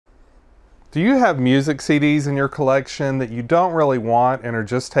Do you have music CDs in your collection that you don't really want and are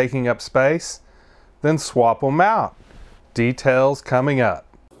just taking up space? Then swap them out. Details coming up.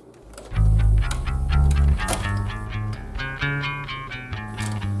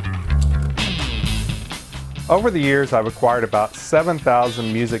 Over the years, I've acquired about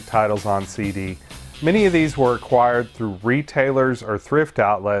 7,000 music titles on CD. Many of these were acquired through retailers or thrift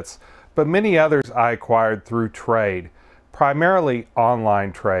outlets, but many others I acquired through trade, primarily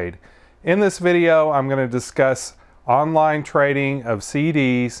online trade. In this video, I'm going to discuss online trading of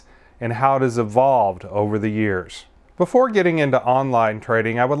CDs and how it has evolved over the years. Before getting into online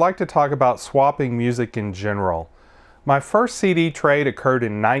trading, I would like to talk about swapping music in general. My first CD trade occurred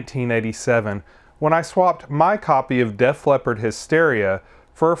in 1987 when I swapped my copy of Def Leppard Hysteria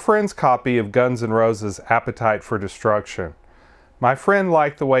for a friend's copy of Guns N' Roses' Appetite for Destruction. My friend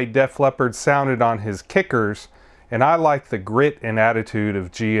liked the way Def Leppard sounded on his kickers, and I liked the grit and attitude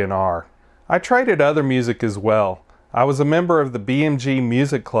of GNR. I traded other music as well. I was a member of the BMG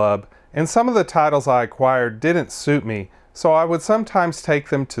Music Club, and some of the titles I acquired didn't suit me, so I would sometimes take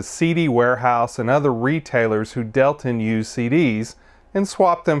them to CD Warehouse and other retailers who dealt in used CDs and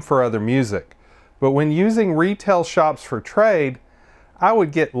swap them for other music. But when using retail shops for trade, I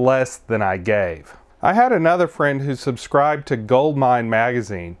would get less than I gave. I had another friend who subscribed to Goldmine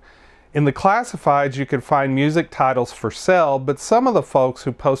magazine. In the classifieds, you could find music titles for sale, but some of the folks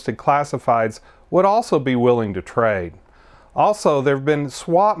who posted classifieds would also be willing to trade. Also, there have been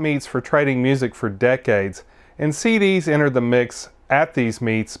swap meets for trading music for decades, and CDs entered the mix at these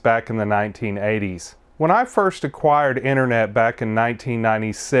meets back in the 1980s. When I first acquired internet back in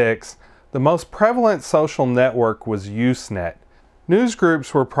 1996, the most prevalent social network was Usenet. News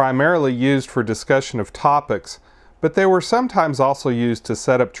groups were primarily used for discussion of topics, but they were sometimes also used to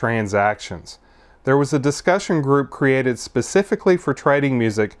set up transactions. There was a discussion group created specifically for trading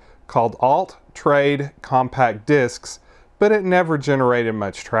music called Alt Trade Compact Discs, but it never generated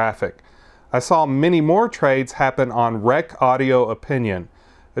much traffic. I saw many more trades happen on rec.audio.opinion,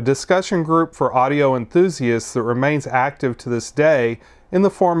 a discussion group for audio enthusiasts that remains active to this day in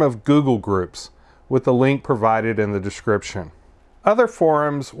the form of Google Groups, with the link provided in the description. Other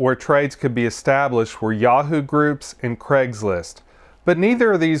forums where trades could be established were Yahoo Groups and Craigslist, but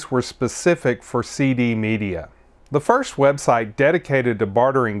neither of these were specific for CD media. The first website dedicated to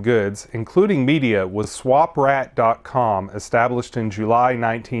bartering goods, including media, was Swaprat.com, established in July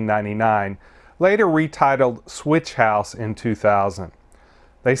 1999, later retitled SwitchHouse in 2000.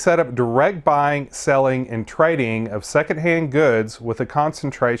 They set up direct buying, selling, and trading of secondhand goods with a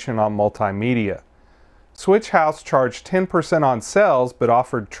concentration on multimedia. SwitchHouse charged 10% on sales but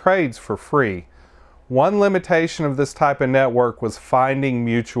offered trades for free. One limitation of this type of network was finding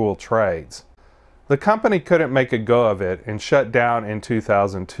mutual trades. The company couldn't make a go of it and shut down in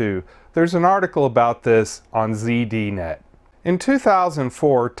 2002. There's an article about this on ZDNet. In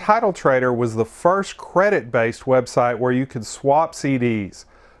 2004, Title Trader was the first credit-based website where you could swap CDs.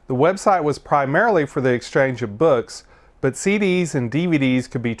 The website was primarily for the exchange of books, but CDs and DVDs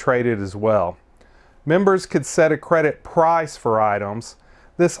could be traded as well. Members could set a credit price for items.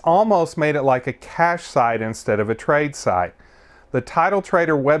 This almost made it like a cash site instead of a trade site. The Title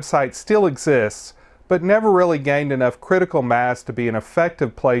Trader website still exists, but never really gained enough critical mass to be an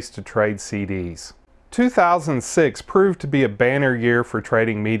effective place to trade CDs. 2006 proved to be a banner year for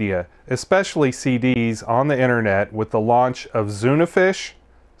trading media, especially CDs on the internet, with the launch of Zunafish,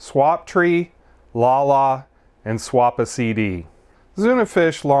 Swaptree, Lala, and SwapaCD.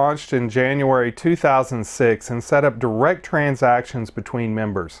 Zunafish launched in January 2006 and set up direct transactions between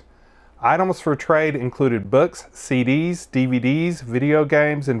members. Items for trade included books, CDs, DVDs, video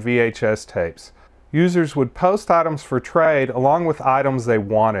games, and VHS tapes. Users would post items for trade along with items they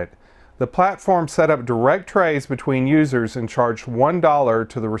wanted. The platform set up direct trades between users and charged $1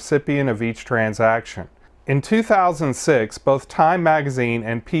 to the recipient of each transaction. In 2006, both Time Magazine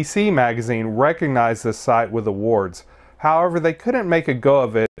and PC Magazine recognized this site with awards. However, they couldn't make a go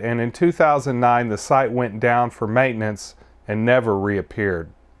of it, and in 2009 the site went down for maintenance and never reappeared.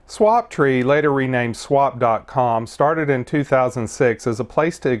 Swaptree, later renamed Swap.com, started in 2006 as a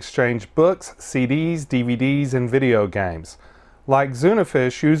place to exchange books, CDs, DVDs, and video games. Like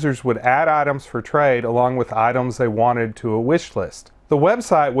Zunafish, users would add items for trade along with items they wanted to a wish list. The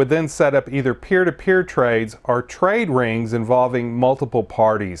website would then set up either peer-to-peer trades or trade rings involving multiple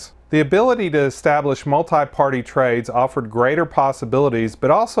parties. The ability to establish multi-party trades offered greater possibilities,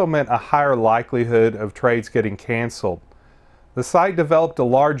 but also meant a higher likelihood of trades getting canceled. The site developed a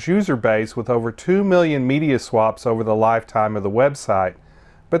large user base with over 2 million media swaps over the lifetime of the website,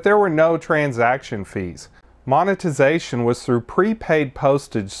 but there were no transaction fees. Monetization was through prepaid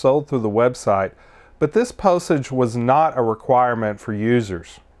postage sold through the website, but this postage was not a requirement for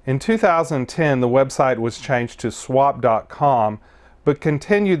users. In 2010, the website was changed to swap.com, but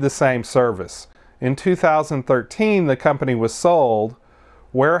continued the same service. In 2013, the company was sold,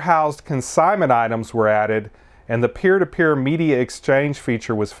 warehoused consignment items were added, and the peer-to-peer media exchange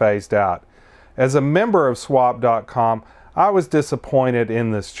feature was phased out. As a member of swap.com, I was disappointed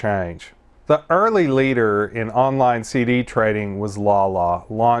in this change. The early leader in online CD trading was Lala,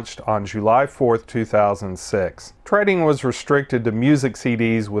 launched on July 4, 2006. Trading was restricted to music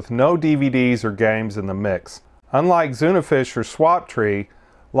CDs with no DVDs or games in the mix. Unlike Zunafish or Swaptree,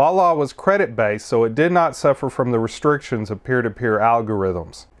 Lala was credit-based, so it did not suffer from the restrictions of peer-to-peer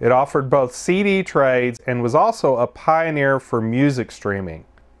algorithms. It offered both CD trades and was also a pioneer for music streaming.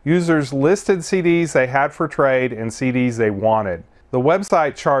 Users listed CDs they had for trade and CDs they wanted. The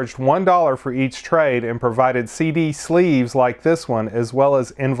website charged $1 for each trade and provided CD sleeves like this one, as well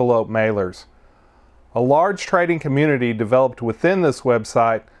as envelope mailers. A large trading community developed within this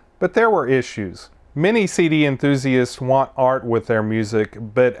website, but there were issues. Many CD enthusiasts want art with their music,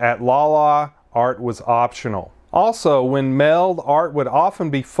 but at Lala, art was optional. Also, when mailed, art would often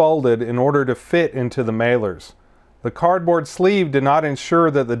be folded in order to fit into the mailers. The cardboard sleeve did not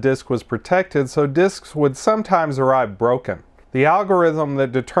ensure that the disc was protected, so discs would sometimes arrive broken. The algorithm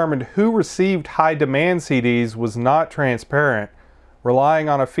that determined who received high-demand CDs was not transparent, relying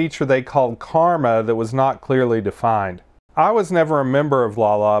on a feature they called karma that was not clearly defined. I was never a member of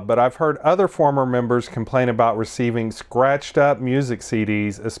Lala, but I've heard other former members complain about receiving scratched-up music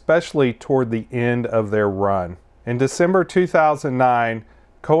CDs, especially toward the end of their run. In December 2009,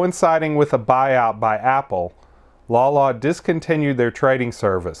 coinciding with a buyout by Apple, Lala discontinued their trading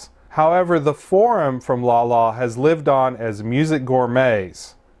service. However, the forum from Lala has lived on as Music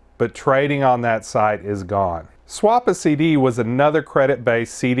Gourmets, but trading on that site is gone. SwapaCD was another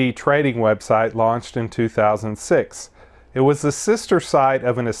credit-based CD trading website launched in 2006. It was the sister site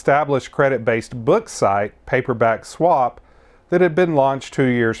of an established credit-based book site, Paperback Swap, that had been launched 2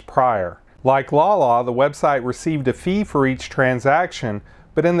 years prior. Like Lala, the website received a fee for each transaction,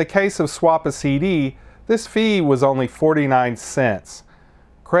 but in the case of SwapaCD, this fee was only 49 cents.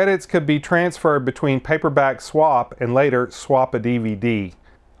 Credits could be transferred between Paperback Swap and later SwapaDVD.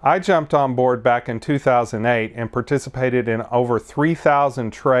 I jumped on board back in 2008 and participated in over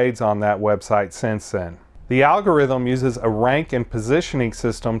 3,000 trades on that website since then. The algorithm uses a rank and positioning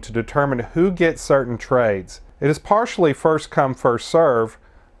system to determine who gets certain trades. It is partially first come, first serve,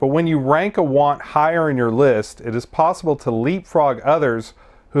 but when you rank a want higher in your list, it is possible to leapfrog others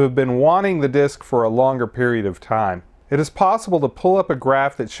who have been wanting the disc for a longer period of time. It is possible to pull up a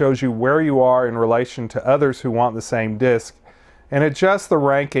graph that shows you where you are in relation to others who want the same disc and adjust the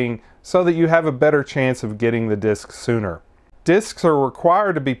ranking so that you have a better chance of getting the disc sooner. Discs are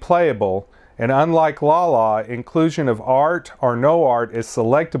required to be playable, and unlike Lala, inclusion of art or no art is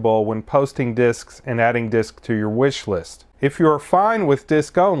selectable when posting discs and adding disc to your wish list. If you are fine with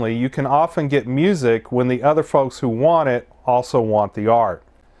disc only, you can often get music when the other folks who want it also want the art.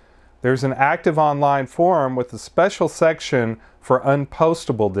 There's an active online forum with a special section for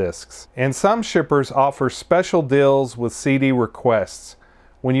unpostable discs, and some shippers offer special deals with CD requests.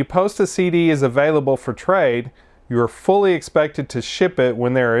 When you post a CD is available for trade, you are fully expected to ship it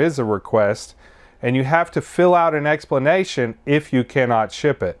when there is a request, and you have to fill out an explanation if you cannot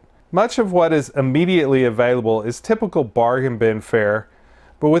ship it. Much of what is immediately available is typical bargain bin fare,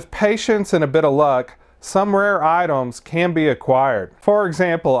 but with patience and a bit of luck, some rare items can be acquired. For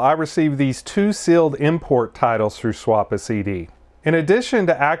example, I received these 2 sealed import titles through SwapaCD. In addition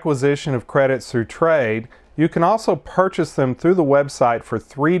to acquisition of credits through trade, you can also purchase them through the website for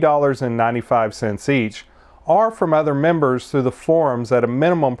 $3.95 each, or from other members through the forums at a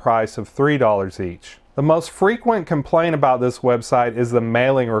minimum price of $3 each. The most frequent complaint about this website is the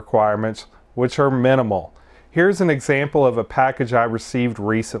mailing requirements, which are minimal. Here's an example of a package I received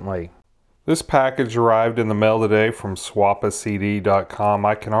recently. This package arrived in the mail today from SwapaCD.com.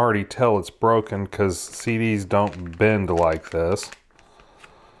 I can already tell it's broken because CDs don't bend like this.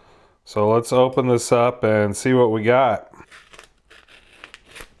 So let's open this up and see what we got.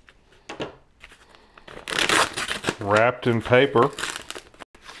 Wrapped in paper.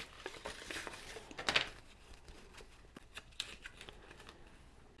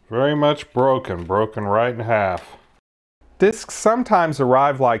 Very much broken right in half. Discs sometimes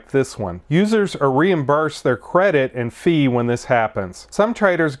arrive like this one. Users are reimbursed their credit and fee when this happens. Some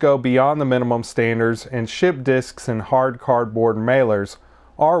traders go beyond the minimum standards and ship discs in hard cardboard mailers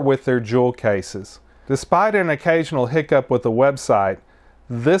or with their jewel cases. Despite an occasional hiccup with the website,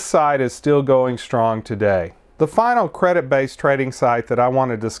 This site is still going strong today. The final credit-based trading site that I want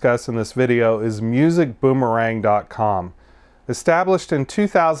to discuss in this video is MusicBoomerang.com. Established in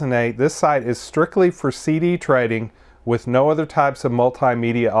 2008, this site is strictly for CD trading with no other types of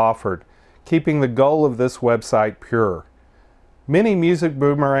multimedia offered, keeping the goal of this website pure. Many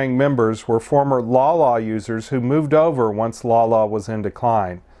MusicBoomerang members were former Lala users who moved over once Lala was in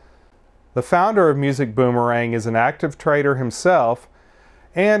decline. The founder of MusicBoomerang is an active trader himself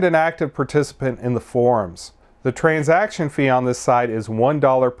and an active participant in the forums. The transaction fee on this site is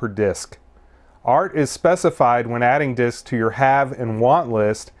 $1 per disc. Art is specified when adding discs to your have and want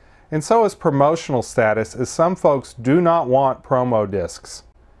list, and so is promotional status, as some folks do not want promo discs.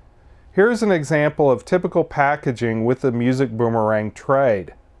 Here's an example of typical packaging with the MusicBoomerang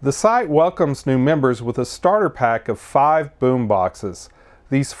trade. The site welcomes new members with a starter pack of 5 boom boxes.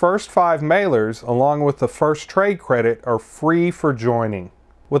 These first 5 mailers, along with the first trade credit, are free for joining.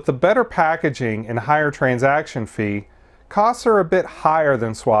 With the better packaging and higher transaction fee, costs are a bit higher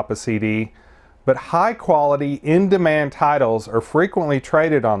than SwapaCD, but high quality, in-demand titles are frequently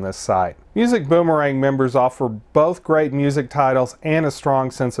traded on this site. MusicBoomerang members offer both great music titles and a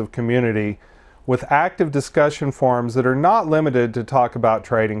strong sense of community, with active discussion forums that are not limited to talk about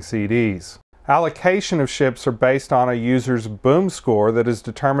trading CDs. Allocation of ships are based on a user's boom score that is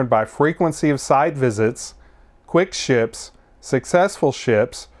determined by frequency of site visits, quick ships, successful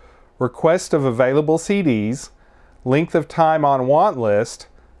ships, request of available CDs, length of time on want list,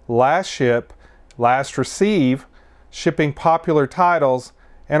 last ship, last receive, shipping popular titles,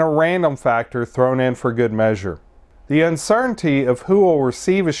 and a random factor thrown in for good measure. The uncertainty of who will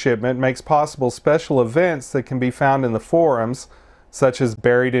receive a shipment makes possible special events that can be found in the forums, such as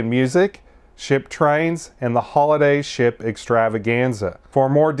Buried in Music, Ship Trains, and the Holiday Ship Extravaganza. For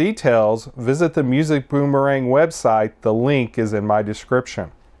more details, visit the MusicBoomerang website. The link is in my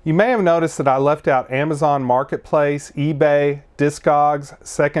description. You may have noticed that I left out Amazon Marketplace, eBay, Discogs,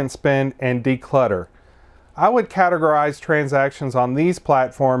 Second Spin, and Declutter. I would categorize transactions on these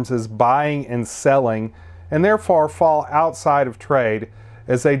platforms as buying and selling, and therefore fall outside of trade,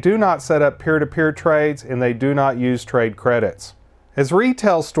 as they do not set up peer-to-peer trades and they do not use trade credits. As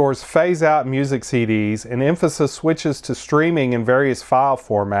retail stores phase out music CDs and emphasis switches to streaming in various file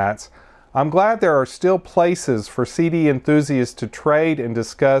formats, I'm glad there are still places for CD enthusiasts to trade and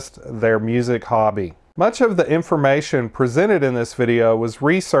discuss their music hobby. Much of the information presented in this video was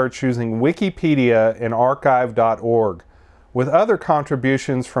research using Wikipedia and archive.org, with other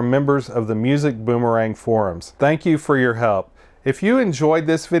contributions from members of the MusicBoomerang forums. Thank you for your help. If you enjoyed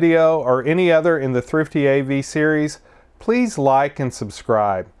this video or any other in the ThriftyAV series, please like and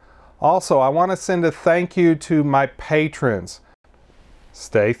subscribe. Also, I want to send a thank you to my patrons.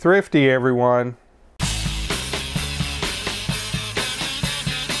 Stay thrifty, everyone.